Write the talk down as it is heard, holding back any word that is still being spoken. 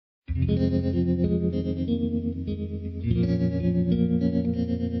I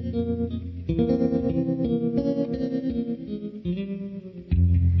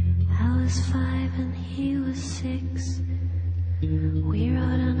was 5 and he was 6. We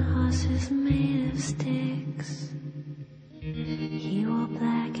rode on horses made of sticks. He wore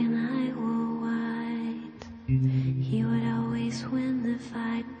black and I wore white. He would always win the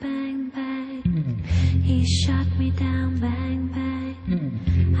fight. Bang, bang. He shot me down. Bang, bang.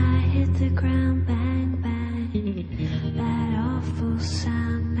 I hit the ground. Bang, bang. That awful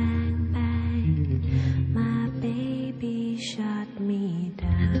sound. Bang, bang. My baby shot me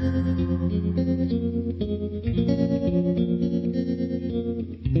down.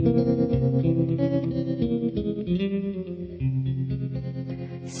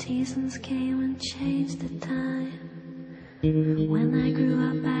 Seasons came and changed the time. When I grew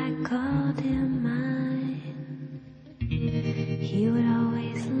up I called him mine. He would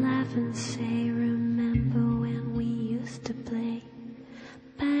always laugh and say, remember when we used to play?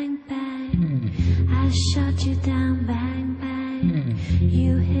 Bang, bang, I shot you down. Bang, bang,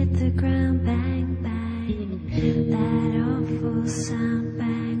 you hit the ground. Bang, bang, that awful sound.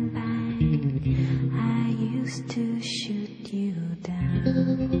 Bang, bang, I used to shoot you down.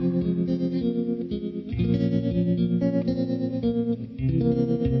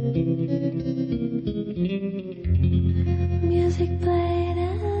 Music played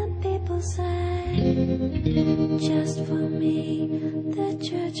and people sang. Just for me the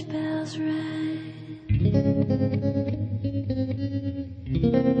church bells rang.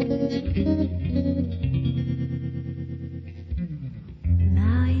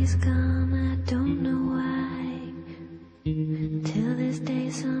 Now he's gone, I don't know why. Till this day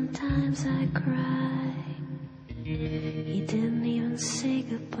sometimes I cry. He didn't even say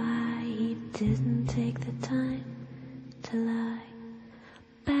goodbye. He didn't take the time to lie.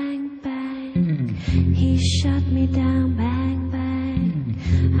 Bang, bang, he shot me down. Bang, bang,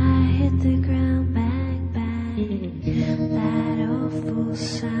 I hit the ground.